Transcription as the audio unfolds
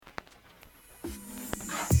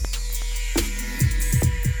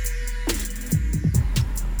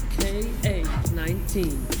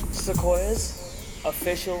Ka19, Sequoia's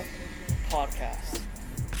official podcast,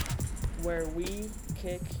 where we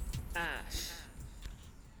kick ass.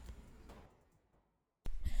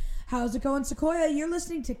 How's it going, Sequoia? You're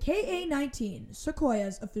listening to Ka19,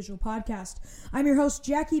 Sequoia's official podcast. I'm your host,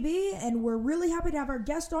 Jackie B, and we're really happy to have our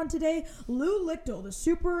guest on today, Lou Lichtel,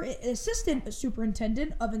 the Assistant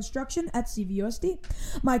Superintendent of Instruction at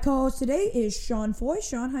CVUSD. My co-host today is Sean Foy.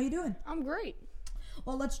 Sean, how you doing? I'm great.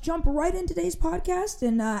 Well, let's jump right into today's podcast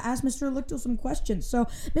and ask Mr. Lichtel some questions. So,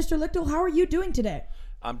 Mr. Lichtel, how are you doing today?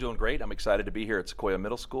 I'm doing great. I'm excited to be here at Sequoia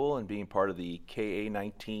Middle School and being part of the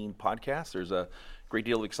Ka19 podcast. There's a great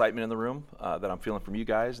deal of excitement in the room that I'm feeling from you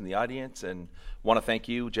guys and the audience, and want to thank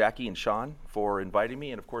you, Jackie and Sean, for inviting me,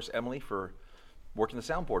 and of course Emily for working the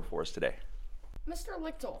soundboard for us today. Mr.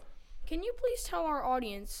 Lichtel, can you please tell our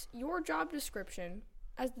audience your job description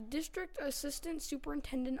as the District Assistant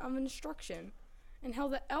Superintendent of Instruction and how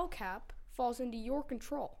the Lcap falls into your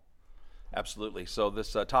control? Absolutely. So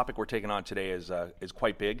this topic we're taking on today is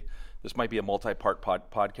quite big. This might be a multi-part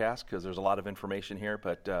podcast because there's a lot of information here,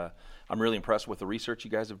 but I'm really impressed with the research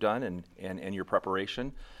you guys have done and your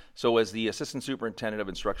preparation. So as the Assistant Superintendent of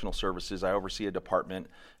Instructional Services, I oversee a department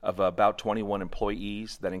of about 21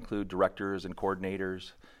 employees that include directors and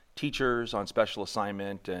coordinators, teachers on special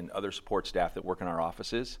assignment, and other support staff that work in our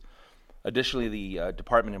offices. Additionally, the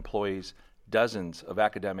department employs dozens of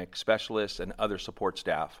academic specialists and other support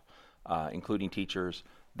staff, including teachers,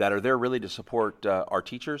 that are there really to support our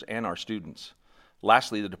teachers and our students.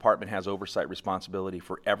 Lastly, the department has oversight responsibility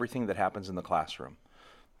for everything that happens in the classroom.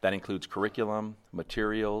 That includes curriculum,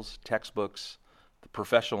 materials, textbooks, the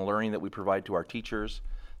professional learning that we provide to our teachers,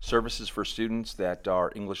 services for students that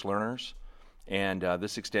are English learners, and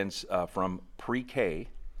this extends from pre-K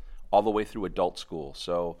all the way through adult school.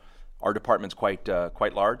 So our department's quite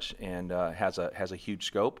large and has a huge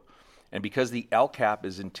scope. And because the Lcap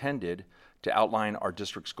is intended to outline our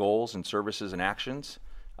district's goals and services and actions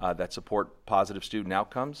that support positive student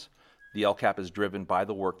outcomes, the Lcap is driven by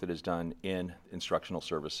the work that is done in instructional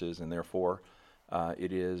services, and therefore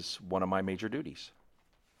it is one of my major duties.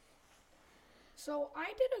 So I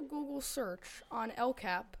did a Google search on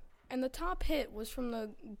Lcap, and the top hit was from the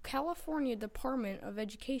California Department of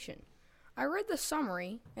Education. I read the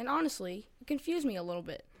summary, and honestly, it confused me a little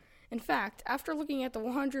bit. In fact, after looking at the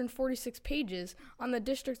 146 pages on the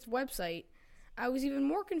district's website, I was even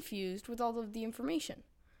more confused with all of the information.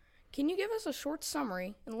 Can you give us a short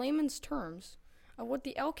summary in layman's terms of what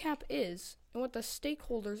the Lcap is and what the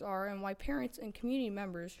stakeholders are and why parents and community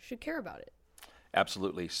members should care about it?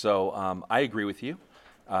 Absolutely. So I agree with you.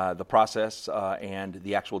 The process and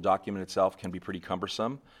the actual document itself can be pretty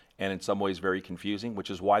cumbersome and in some ways very confusing,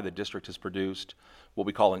 which is why the district has produced what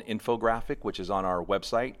we call an infographic, which is on our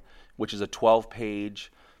website, which is a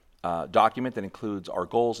 12-page document that includes our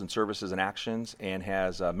goals and services and actions and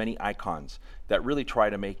has many icons that really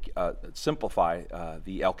try to simplify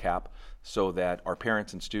the Lcap so that our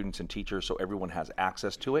parents and students and teachers, so everyone has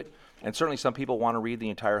access to it. And certainly some people want to read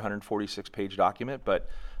the entire 146-page document, but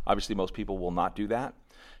obviously most people will not do that.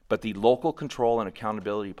 But the Local Control and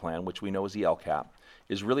Accountability Plan, which we know is the Lcap,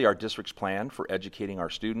 is really our district's plan for educating our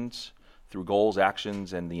students through goals,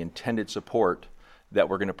 actions, and the intended support that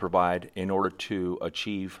we're going to provide in order to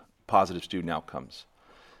achieve positive student outcomes.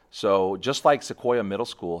 So just like Sequoia Middle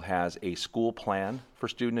School has a school plan for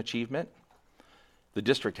student achievement, the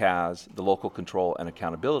district has the Local Control and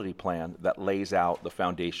Accountability Plan that lays out the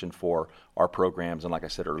foundation for our programs and, like I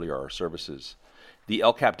said earlier, our services. The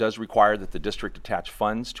Lcap does require that the district attach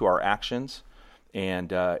funds to our actions,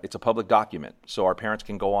 and it's a public document. So our parents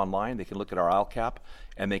can go online, they can look at our Lcap,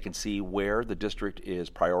 and they can see where the district is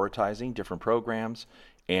prioritizing different programs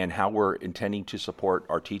and how we're intending to support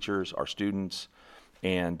our teachers, our students,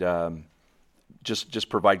 and just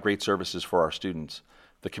provide great services for our students.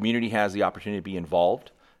 The community has the opportunity to be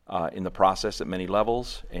involved in the process at many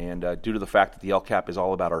levels, and due to the fact that the Lcap is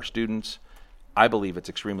all about our students, I believe it's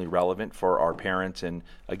extremely relevant for our parents and,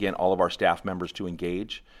 again, all of our staff members to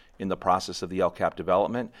engage in the process of the Lcap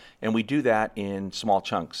development. And we do that in small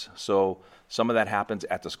chunks. So some of that happens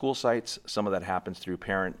at the school sites, some of that happens through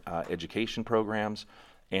parent education programs,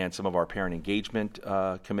 and some of our parent engagement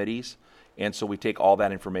committees. And so we take all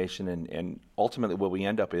that information and ultimately what we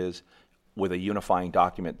end up is with a unifying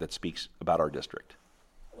document that speaks about our district.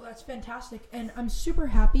 Well, that's fantastic, and I'm super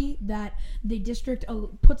happy that the district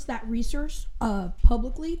puts that resource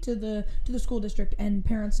publicly to the school district and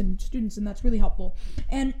parents and students, and that's really helpful.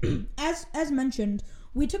 And as mentioned,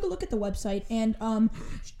 we took a look at the website, and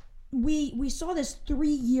we saw this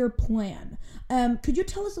 3-year plan. Could you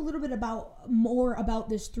tell us a little bit more about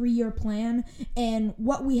this 3-year plan and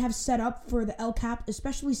what we have set up for the LCAP,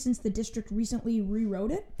 especially since the district recently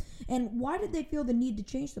rewrote it? And why did they feel the need to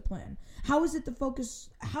change the plan? How is the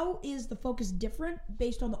focus different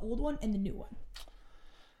based on the old one and the new one?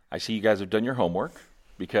 I see you guys have done your homework,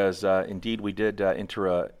 because indeed we did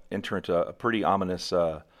enter into a pretty ominous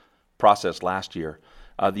process last year.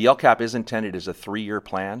 The LCAP is intended as a 3-year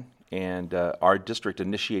plan, and our district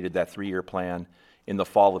initiated that 3-year plan in the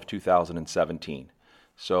fall of 2017.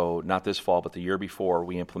 So not this fall, but the year before,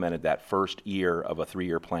 we implemented that first year of a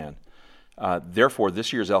 3-year plan. Therefore,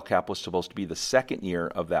 this year's LCAP was supposed to be the second year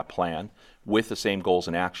of that plan with the same goals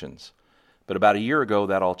and actions. But about a year ago,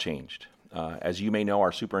 that all changed. As you may know,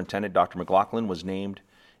 our superintendent, Dr. McLaughlin, was named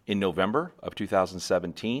in November of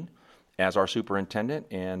 2017 as our superintendent,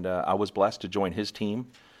 and I was blessed to join his team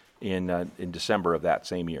in December of that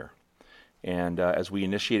same year. And as we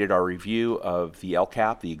initiated our review of the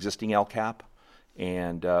LCAP, the existing LCAP,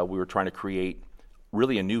 and we were trying to create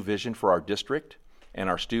really a new vision for our district and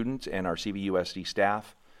our students and our CVUSD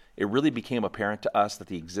staff, it really became apparent to us that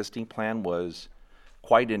the existing plan was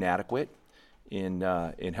quite inadequate in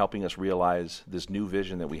helping us realize this new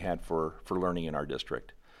vision that we had for learning in our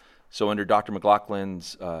district. So under Dr.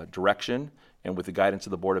 McLaughlin's direction and with the guidance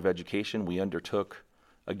of the Board of Education, we undertook,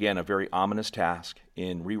 again, a very ominous task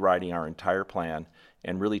in rewriting our entire plan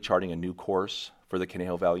and really charting a new course for the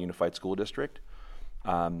Conejo Valley Unified School District.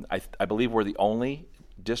 I believe we're the only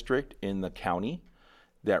district in the county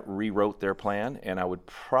that rewrote their plan, and I would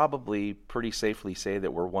probably pretty safely say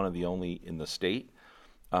that we're one of the only in the state.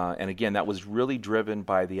 And again, that was really driven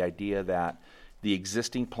by the idea that the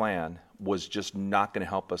existing plan was just not going to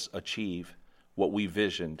help us achieve what we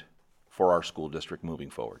visioned for our school district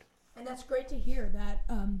moving forward. And that's great to hear that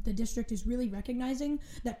the district is really recognizing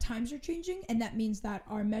that times are changing, and that means that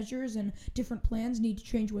our measures and different plans need to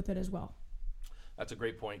change with it as well. That's a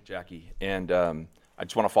great point, Jackie. And I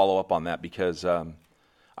just want to follow up on that because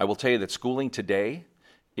I will tell you that schooling today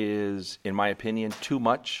is, in my opinion, too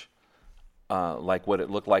much like what it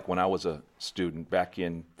looked like when I was a student back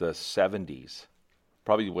in the 70s,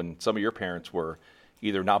 probably when some of your parents were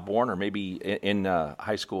either not born or maybe in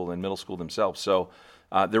high school and middle school themselves. So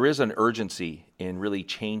there is an urgency in really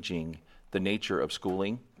changing the nature of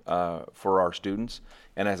schooling for our students.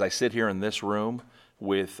 And as I sit here in this room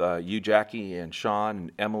with you, Jackie, and Sean,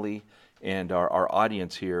 and Emily, and our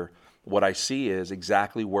audience here, what I see is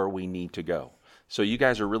exactly where we need to go. So you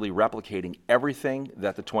guys are really replicating everything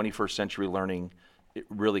that the 21st century learning it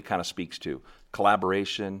really kind of speaks to.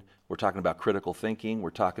 Collaboration, we're talking about critical thinking, we're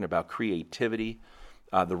talking about creativity.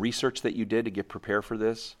 The research that you did to get prepared for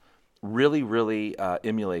this really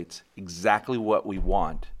emulates exactly what we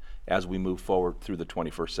want as we move forward through the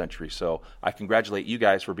 21st century. So I congratulate you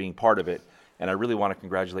guys for being part of it, and I really want to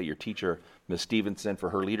congratulate your teacher, Ms. Stevenson, for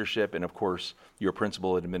her leadership, and of course, your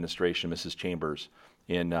principal and administration, Mrs. Chambers,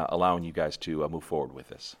 in allowing you guys to move forward with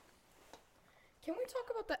this. Can we talk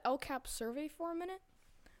about the LCAP survey for a minute?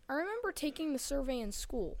 I remember taking the survey in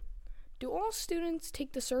school. Do all students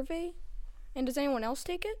take the survey? And does anyone else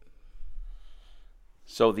take it?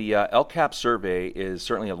 So the LCAP survey is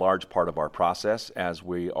certainly a large part of our process as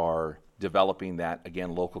we are developing that,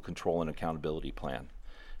 again, local control and accountability plan.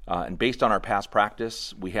 And based on our past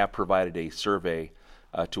practice, we have provided a survey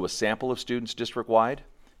to a sample of students district-wide.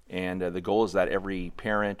 And the goal is that every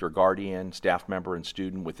parent or guardian, staff member, and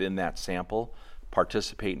student within that sample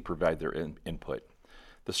participate and provide their input.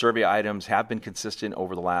 The survey items have been consistent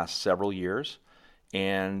over the last several years,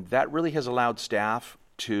 and that really has allowed staff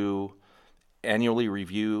to annually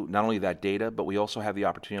review not only that data, but we also have the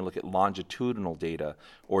opportunity to look at longitudinal data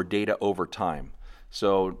or data over time.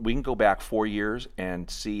 So we can go back 4 years and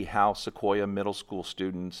see how Sequoia Middle School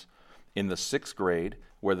students in the 6th grade,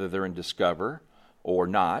 whether they're in Discover or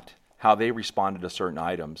not, how they responded to certain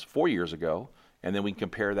items 4 years ago, and then we can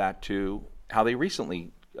compare that to how they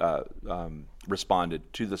recently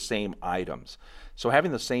responded to the same items. So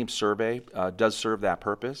having the same survey does serve that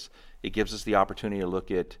purpose. It gives us the opportunity to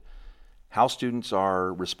look at how students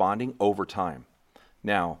are responding over time.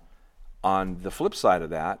 Now, on the flip side of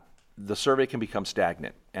that, the survey can become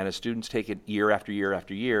stagnant, and as students take it year after year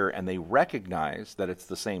after year, and they recognize that it's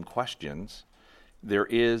the same questions,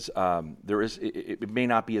 it may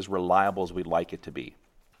not be as reliable as we'd like it to be.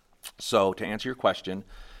 So to answer your question,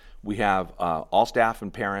 we have all staff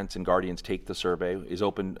and parents and guardians take the survey,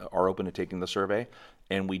 are open to taking the survey,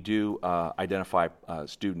 and we do identify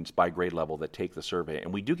students by grade level that take the survey.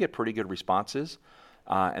 And we do get pretty good responses.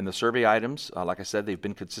 And the survey items, like I said, they've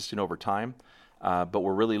been consistent over time, but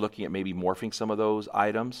we're really looking at maybe morphing some of those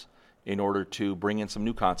items in order to bring in some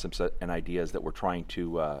new concepts and ideas that we're trying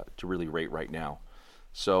to really rate right now.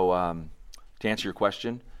 So to answer your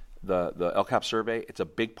question, the LCAP survey, it's a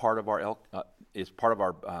big part of our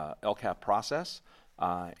LCAP process,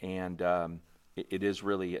 and it is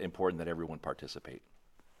really important that everyone participate.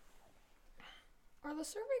 Are the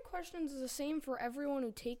survey questions the same for everyone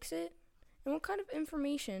who takes it? And what kind of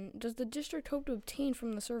information does the district hope to obtain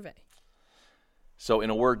from the survey? So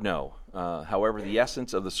in a word, no. However, the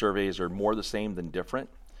essence of the surveys are more the same than different,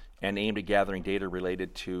 and aimed at gathering data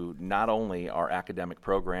related to not only our academic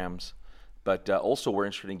programs, but also we're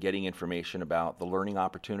interested in getting information about the learning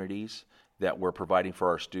opportunities that we're providing for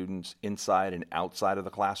our students inside and outside of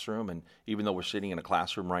the classroom. And even though we're sitting in a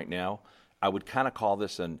classroom right now, I would kind of call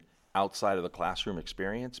this an outside of the classroom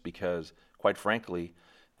experience, because quite frankly,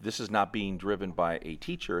 this is not being driven by a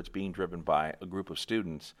teacher, it's being driven by a group of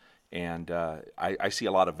students, and I see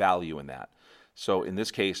a lot of value in that. So in this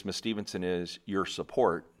case, Ms. Stevenson is your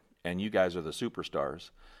support, and you guys are the superstars,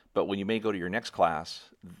 but when you may go to your next class,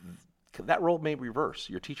 that role may reverse.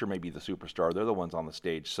 Your teacher may be the superstar, they're the ones on the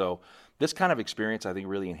stage. So this kind of experience, I think,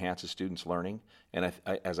 really enhances students' learning, and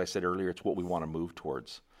as I said earlier, it's what we want to move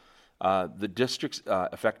towards. The district's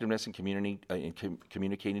effectiveness in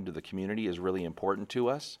communicating to the community is really important to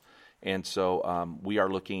us, and so we are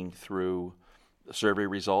looking through survey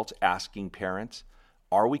results, asking parents,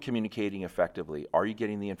 are we communicating effectively? Are you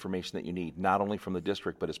getting the information that you need, not only from the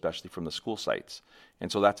district, but especially from the school sites?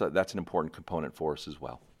 And so that's an important component for us as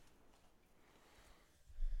well.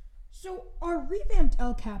 So our revamped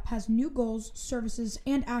LCAP has new goals, services,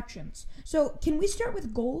 and actions. So can we start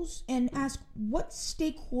with goals and ask what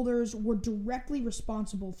stakeholders were directly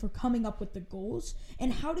responsible for coming up with the goals,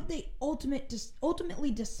 and how did they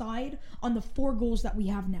ultimately decide on the 4 goals that we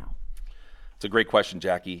have now? It's a great question,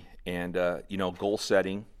 Jackie. And, goal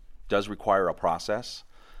setting does require a process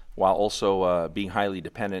while also being highly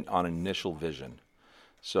dependent on an initial vision.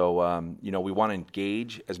 So, we want to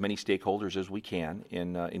engage as many stakeholders as we can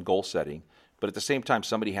in goal setting, but at the same time,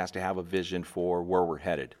 somebody has to have a vision for where we're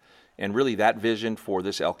headed. And really, that vision for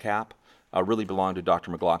this LCAP really belonged to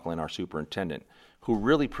Dr. McLaughlin, our superintendent, who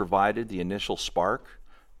really provided the initial spark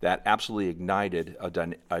that absolutely ignited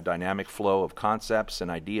a dynamic flow of concepts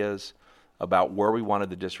and ideas about where we wanted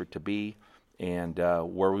the district to be and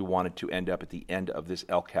where we wanted to end up at the end of this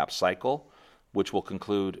LCAP cycle, which will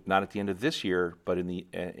conclude not at the end of this year, but in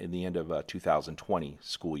the end of 2020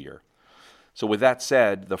 school year. So with that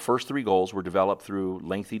said, the first 3 goals were developed through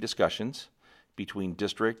lengthy discussions between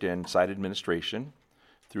district and site administration,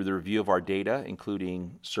 through the review of our data,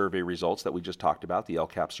 including survey results that we just talked about, the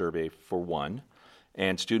LCAP survey for one,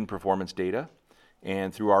 and student performance data,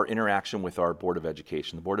 and through our interaction with our Board of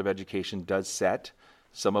Education. The Board of Education does set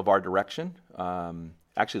some of our direction.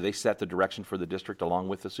 Actually, they set the direction for the district along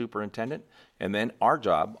with the superintendent, and then our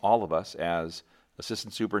job, all of us as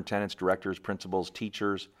assistant superintendents, directors, principals,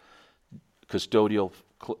 teachers, custodial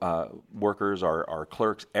workers, our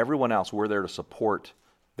clerks, everyone else, we're there to support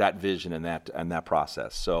that vision and that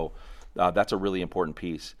process. So that's a really important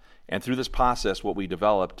piece. And through this process, what we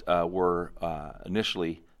developed were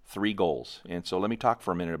initially 3 goals. And so let me talk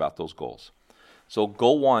for a minute about those goals. So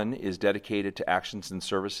goal 1 is dedicated to actions and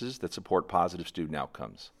services that support positive student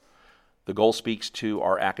outcomes. The goal speaks to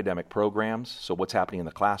our academic programs, so what's happening in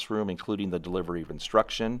the classroom, including the delivery of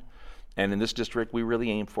instruction. And in this district, we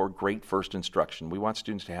really aim for great first instruction. We want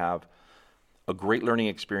students to have a great learning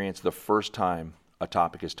experience the first time a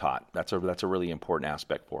topic is taught. That's a really important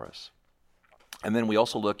aspect for us. And then we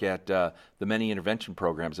also look at the many intervention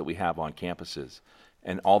programs that we have on campuses.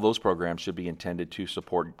 And all those programs should be intended to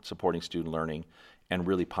supporting student learning and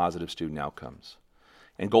really positive student outcomes.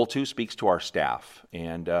 And goal 2 speaks to our staff.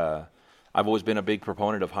 And I've always been a big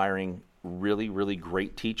proponent of hiring really, really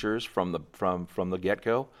great teachers from the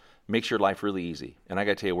get-go. Makes your life really easy. And I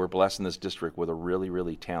got to tell you, we're blessed in this district with a really,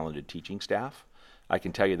 really talented teaching staff. I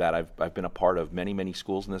can tell you that I've been a part of many, many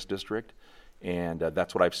schools in this district, and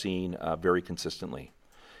that's what I've seen very consistently.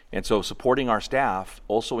 And so supporting our staff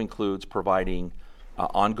also includes providing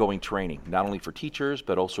ongoing training, not only for teachers,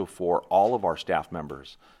 but also for all of our staff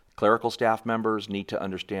members. Clerical staff members need to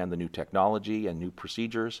understand the new technology and new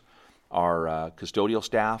procedures. Our custodial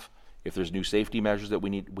staff, if there's new safety measures that we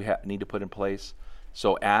need to put in place.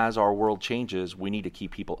 So as our world changes, we need to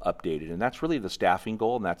keep people updated. And that's really the staffing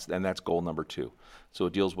goal, and that's goal number 2. So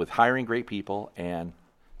it deals with hiring great people and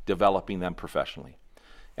developing them professionally.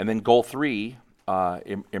 And then goal 3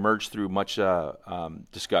 emerged through much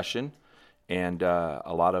discussion and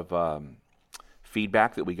a lot of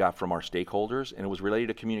feedback that we got from our stakeholders, and it was related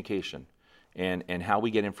to communication. and how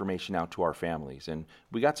we get information out to our families. And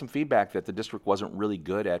we got some feedback that the district wasn't really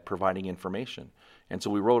good at providing information. And so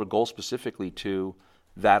we wrote a goal specifically to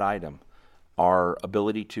that item. Our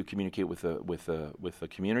ability to communicate with the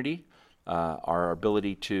community, our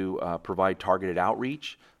ability to provide targeted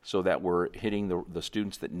outreach so that we're hitting the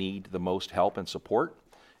students that need the most help and support.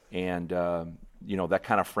 And that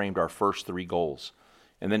kind of framed our first 3 goals.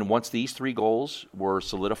 And then once these 3 goals were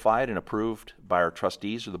solidified and approved by our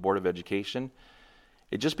trustees or the Board of Education,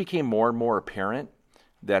 it just became more and more apparent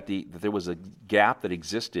that there was a gap that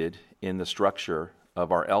existed in the structure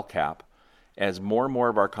of our LCAP as more and more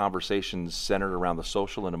of our conversations centered around the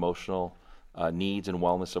social and emotional needs and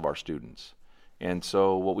wellness of our students. And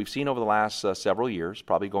so what we've seen over the last several years,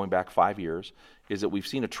 probably going back 5 years, is that we've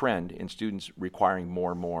seen a trend in students requiring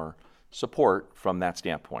more and more support from that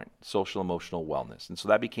standpoint, social emotional wellness. And so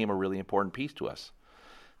that became a really important piece to us.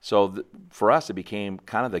 So for us, it became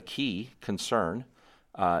kind of the key concern,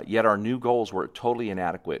 yet our new goals were totally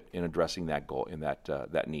inadequate in addressing that goal, in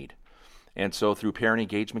that need. And so through parent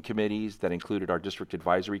engagement committees that included our district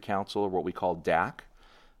advisory council, or what we call DAC,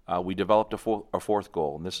 we developed a 4th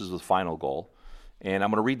goal, and this is the final goal. And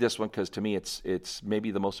I'm going to read this one because to me it's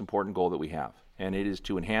maybe the most important goal that we have. And it is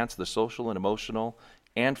to enhance the social and emotional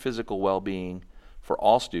and physical well-being for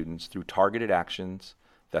all students through targeted actions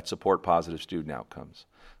that support positive student outcomes.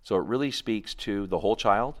 So it really speaks to the whole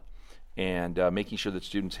child and making sure that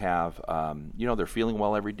students have, they're feeling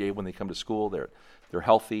well every day when they come to school, they're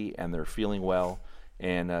healthy and they're feeling well.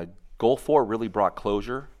 And Goal 4 really brought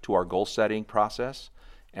closure to our goal setting process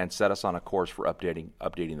and set us on a course for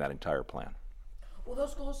updating that entire plan. Well,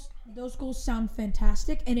 those goals sound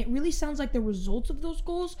fantastic, and it really sounds like the results of those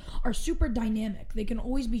goals are super dynamic. They can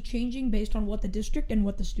always be changing based on what the district and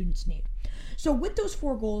what the students need. So with those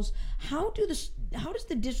 4 goals, how does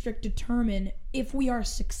the district determine if we are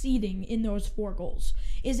succeeding in those 4 goals?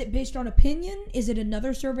 Is it based on opinion? Is it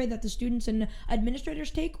another survey that the students and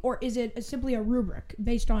administrators take, or is it simply a rubric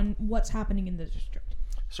based on what's happening in the district?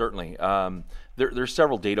 Certainly. There's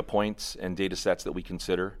several data points and data sets that we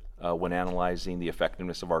consider when analyzing the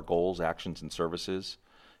effectiveness of our goals, actions, and services.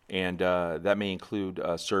 And that may include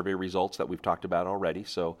survey results that we've talked about already.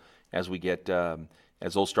 So as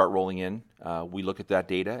those start rolling in, we look at that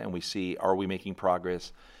data and we see, are we making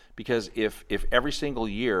progress? Because if every single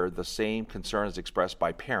year the same concern is expressed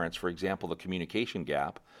by parents, for example, the communication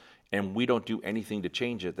gap, and we don't do anything to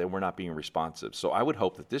change it, then we're not being responsive. So I would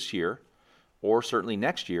hope that this year, or certainly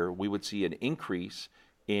next year, we would see an increase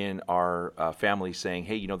in our families saying,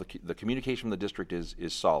 hey, the communication from the district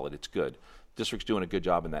is solid, it's good. District's doing a good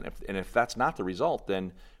job in that. And if that's not the result,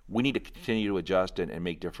 then we need to continue to adjust and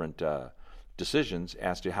make different decisions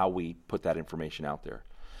as to how we put that information out there.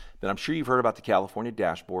 Then I'm sure you've heard about the California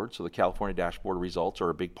dashboard. So the California dashboard results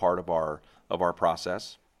are a big part of our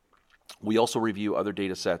process. We also review other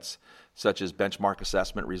data sets, such as benchmark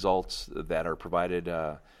assessment results that are provided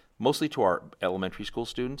mostly to our elementary school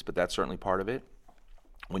students, but that's certainly part of it.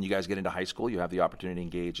 When you guys get into high school, you have the opportunity to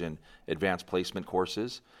engage in advanced placement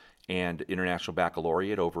courses and International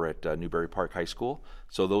Baccalaureate over at Newbury Park High School.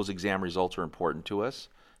 So those exam results are important to us.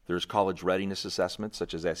 There's college readiness assessments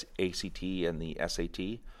such as ACT and the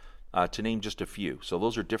SAT, to name just a few. So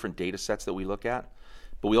those are different data sets that we look at.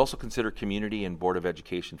 But we also consider community and Board of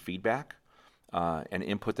Education feedback and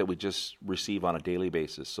input that we just receive on a daily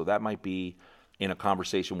basis. So that might be in a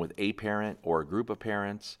conversation with a parent or a group of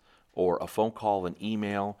parents, or a phone call, an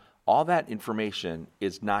email. All that information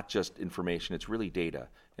is not just information, it's really data.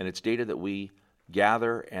 And it's data that we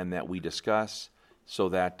gather and that we discuss so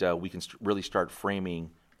that we can really start framing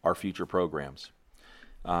our future programs.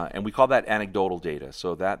 And we call that anecdotal data.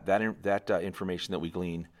 So that information that we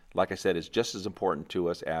glean, like I said, is just as important to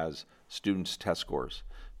us as students' test scores.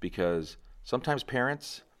 Because sometimes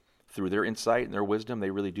parents, through their insight and their wisdom,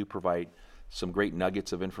 they really do provide some great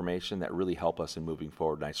nuggets of information that really help us in moving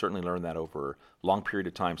forward. And I certainly learned that over a long period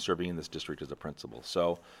of time serving in this district as a principal.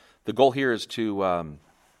 So the goal here is to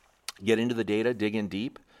get into the data, dig in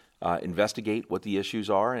deep, investigate what the issues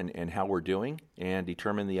are and how we're doing, and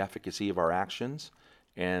determine the efficacy of our actions.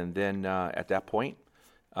 And then at that point,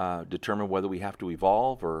 determine whether we have to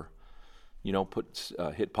evolve or,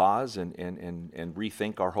 hit pause and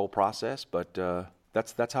rethink our whole process. But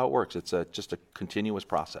that's how it works. It's just a continuous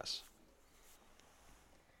process.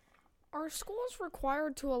 Are schools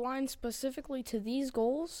required to align specifically to these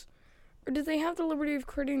goals, or do they have the liberty of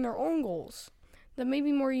creating their own goals that may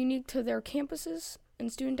be more unique to their campuses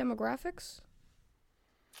and student demographics?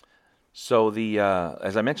 So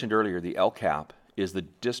as I mentioned earlier, the LCAP is the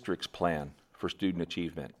district's plan for student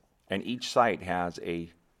achievement, and each site has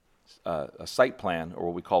a a site plan, or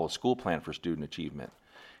what we call a school plan for student achievement.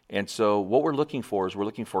 And so what we're looking for is we're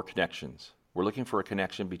looking for connections. We're looking for a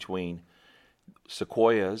connection between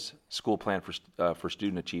Sequoia's school plan for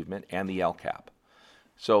student achievement and the LCAP.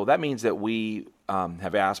 So that means that we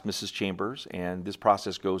have asked Mrs. Chambers, and this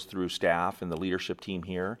process goes through staff and the leadership team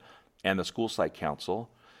here and the school site council,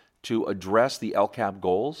 to address the LCAP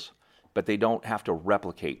goals, but they don't have to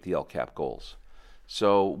replicate the LCAP goals.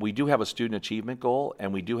 So we do have a student achievement goal,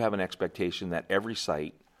 and we do have an expectation that every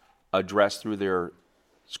site address through their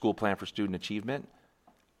school plan for student achievement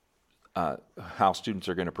how students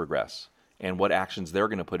are going to progress and what actions they're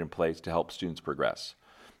going to put in place to help students progress.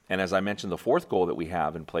 And as I mentioned, the fourth goal that we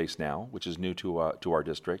have in place now, which is new to our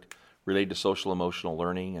district, related to social emotional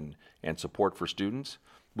learning and support for students,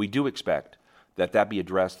 we do expect that be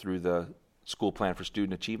addressed through the school plan for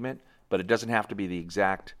student achievement, but it doesn't have to be the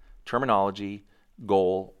exact terminology,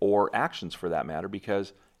 goal, or actions for that matter,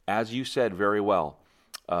 because as you said very well,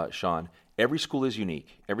 Sean, every school is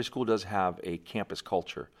unique. Every school does have a campus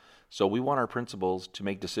culture. So we want our principals to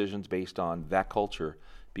make decisions based on that culture,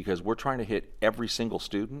 because we're trying to hit every single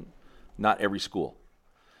student, not every school.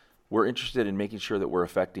 We're interested in making sure that we're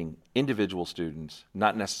affecting individual students,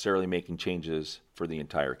 not necessarily making changes for the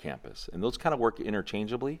entire campus. And those kind of work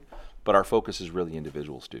interchangeably, but our focus is really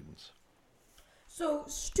individual students. So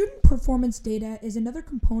student performance data is another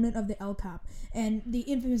component of the LCAP and the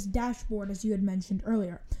infamous dashboard, as you had mentioned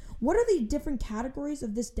earlier. What are the different categories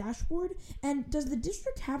of this dashboard, and does the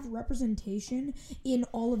district have representation in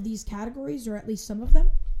all of these categories, or at least some of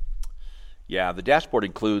them? Yeah, the dashboard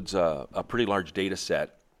includes a pretty large data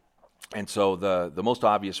set. And so the most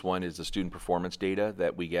obvious one is the student performance data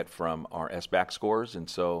that we get from our SBAC scores. And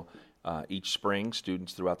so each spring,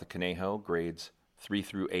 students throughout the Conejo, grades 3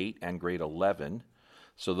 through 8 and grade 11.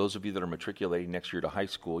 So those of you that are matriculating next year to high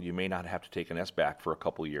school, you may not have to take an SBAC for a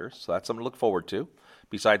couple years. So that's something to look forward to,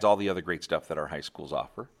 besides all the other great stuff that our high schools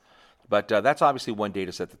offer. But that's obviously one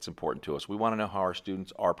data set that's important to us. We want to know how our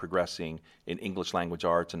students are progressing in English language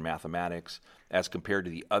arts and mathematics as compared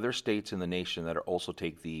to the other states in the nation that are also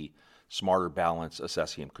take the Smarter Balance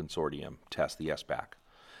Assessment Consortium test, the SBAC.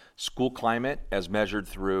 School climate, as measured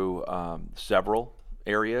through several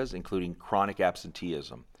areas, including chronic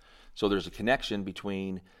absenteeism. So there's a connection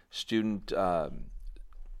between the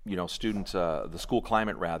school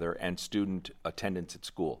climate rather, and student attendance at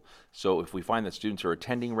school. So if we find that students are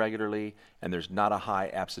attending regularly and there's not a high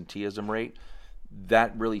absenteeism rate,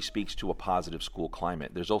 that really speaks to a positive school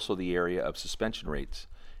climate. There's also the area of suspension rates.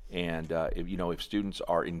 And if students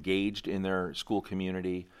are engaged in their school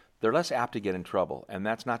community, they're less apt to get in trouble. And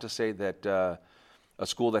that's not to say that a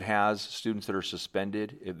school that has students that are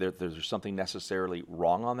suspended, if there's something necessarily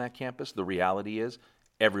wrong on that campus. The reality is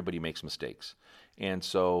everybody makes mistakes. And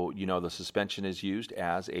so, the suspension is used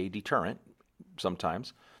as a deterrent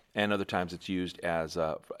sometimes, and other times it's used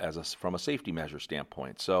from a safety measure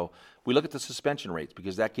standpoint. So we look at the suspension rates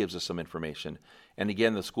because that gives us some information. And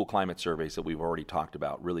again, the school climate surveys that we've already talked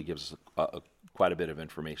about really gives us quite a bit of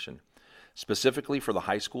information. Specifically for the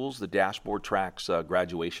high schools, the dashboard tracks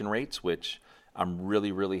graduation rates, which I'm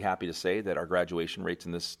really, really happy to say that our graduation rates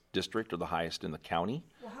in this district are the highest in the county.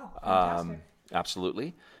 Wow, fantastic.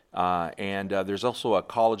 Absolutely. And there's also a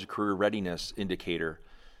college career readiness indicator,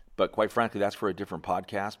 but quite frankly, that's for a different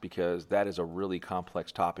podcast because that is a really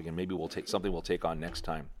complex topic, and maybe we'll take on next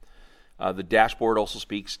time. The dashboard also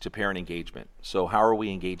speaks to parent engagement. So how are we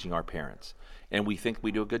engaging our parents? And we think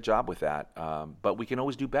we do a good job with that, but we can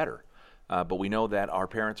always do better. But we know that our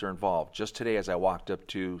parents are involved. Just today, as I walked up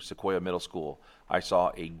to Sequoia Middle School, I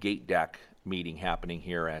saw a gate deck meeting happening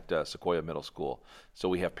here at Sequoia Middle School. So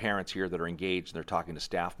we have parents here that are engaged, and they're talking to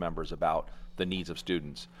staff members about the needs of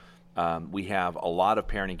students. We have a lot of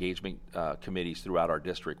parent engagement committees throughout our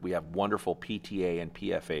district. We have wonderful PTA and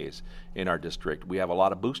PFAs in our district. We have a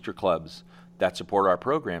lot of booster clubs that support our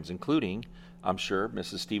programs, including, I'm sure,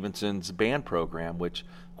 Mrs. Stevenson's band program, which,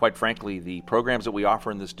 quite frankly, the programs that we offer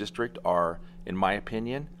in this district are, in my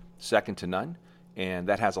opinion, second to none, and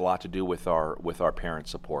that has a lot to do with our parent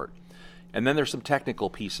support. And then there's some technical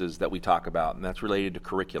pieces that we talk about, and that's related to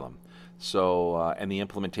curriculum, and the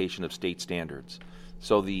implementation of state standards.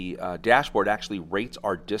 So the dashboard actually rates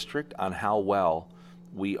our district on how well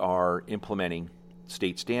we are implementing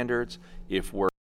state standards, if we're